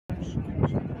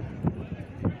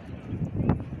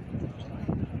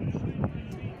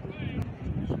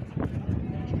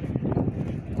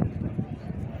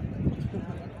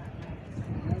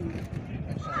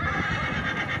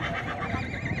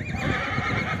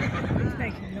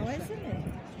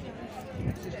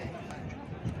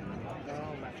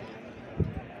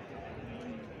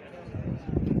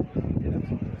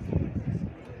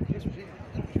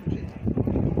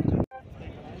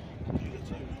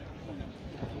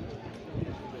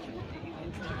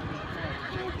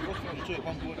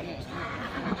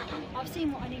I've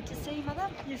seen what I need to see, Mother.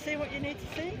 You see what you need to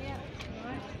see? Yeah.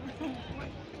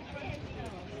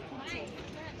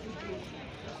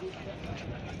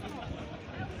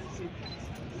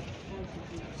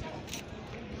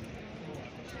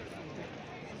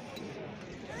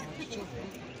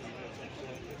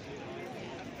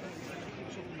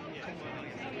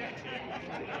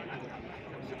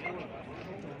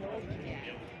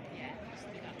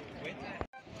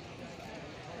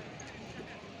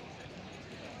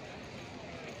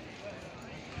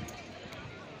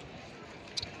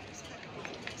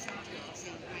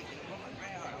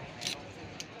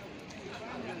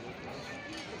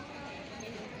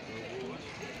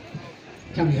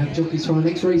 Can we have jockeys for our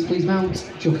next race, please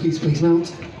mount? Jockeys, please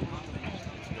mount.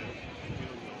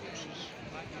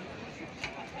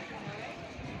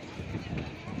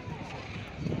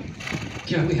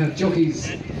 Can we have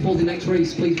jockeys for the next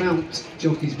race, please mount?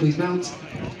 Jockeys, please mount.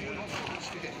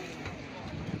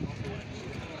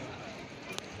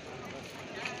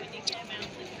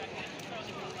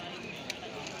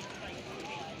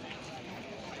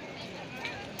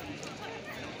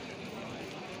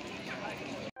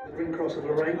 Green cross of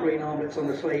Lorraine, green armlets on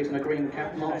the sleeves and a green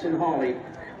cap, Martin Harley,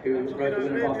 who rode the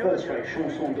winner of our first race,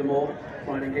 Chanson de Mort,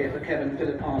 riding here for Kevin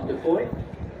Philippard de Foy.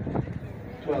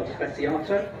 12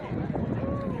 Speciato.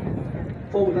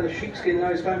 Forward with a sheepskin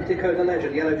nose, Fantico the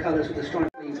Legend, yellow colours with the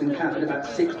striped sleeves and cap in about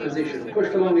 6th position.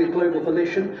 Pushed along with Global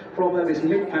Volition, Proverb is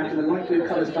mid-pack in the light blue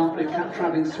colours, dark blue cap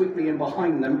travelling sweetly in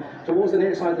behind them. Towards the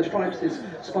near side of the stripes is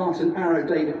Spartan Arrow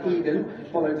David Egan,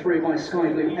 followed through by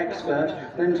Sky Blue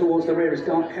Expert. Then towards the rear is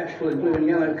Dark Kestrel in blue and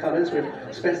yellow colours with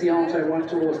Speciato right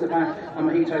towards the back and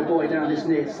Mojito Boy down this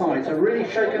near side. So really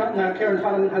shaken up now. Kieran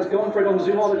Fallon has gone for it on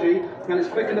Zoology and it's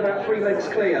quickened about 3 legs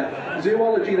clear.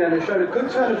 Zoology then has showed a good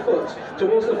turn of foot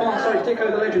towards the far side. Tico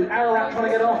the Legend, Ararat trying to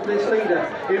get after this leader.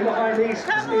 In behind these,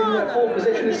 in fourth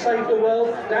position is Save the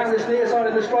World. Down this near side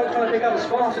in the stripes trying to pick up a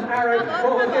Spartan Arrow.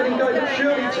 Probably getting going, but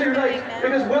surely too late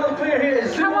because well clear here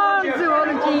is Zoology. Come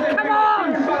on, Zoology, come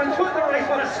on! Fallon took the race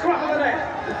by a scruff of the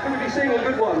neck. Could we be seeing a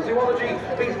good one? Zoology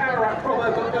beats Ararat.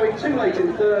 Proverb got going too late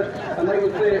in third, and they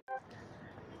were clear.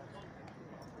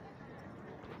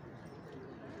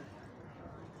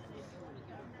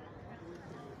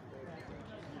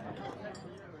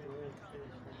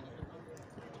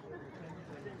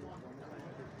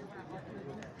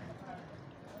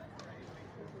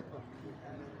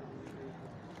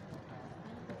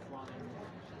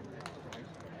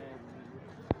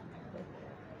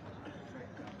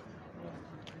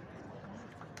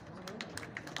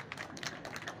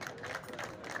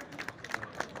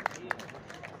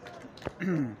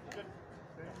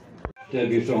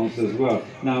 Debutants as well.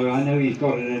 Now I know he's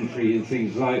got an entry in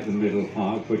things like the Middle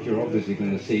Park, but you're obviously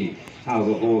going to see how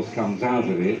the horse comes out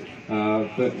of it.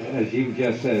 But as you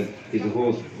just said, he's a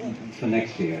horse for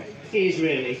next year. He is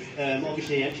really.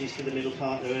 Obviously entries for the Middle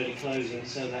Park, they're early closing,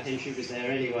 so that entry was there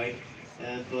anyway.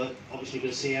 But obviously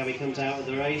we'll see how he comes out of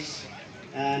the race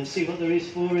and see what there is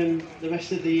for him the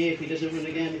rest of the year. If he doesn't run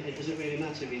again, it doesn't really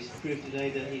matter. He's proved today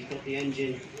that he's got the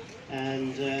engine.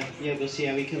 And yeah, we'll see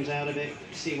how he comes out of it,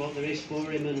 see what there is for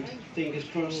him, and fingers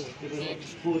crossed we've got a lot to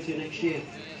forward to next year.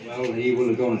 Well, he will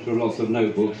have gone through lots of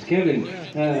notebooks. Kevin,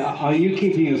 are you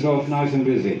keeping yourself nice and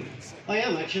busy? I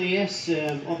am actually, yes.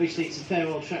 Obviously it's a fair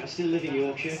old track. I still live in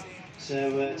Yorkshire,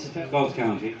 so it's a fair... God's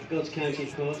County. God's County,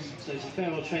 of course. So it's a fair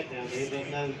old track down here, but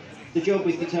no, the job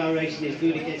with Qatar Racing is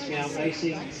good. It gets me out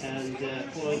racing and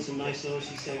following some nice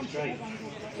horses, so it's great.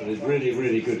 Well, it's really,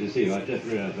 really good to see you. I just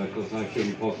realised, of course, I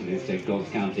shouldn't possibly take God's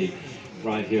County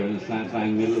right here in the flat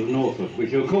bang middle of Norfolk,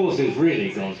 which of course is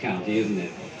really God's County, isn't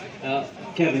it?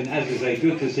 Kevin, as I say,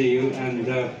 good to see you and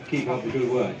keep up the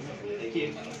good work. Thank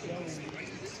you.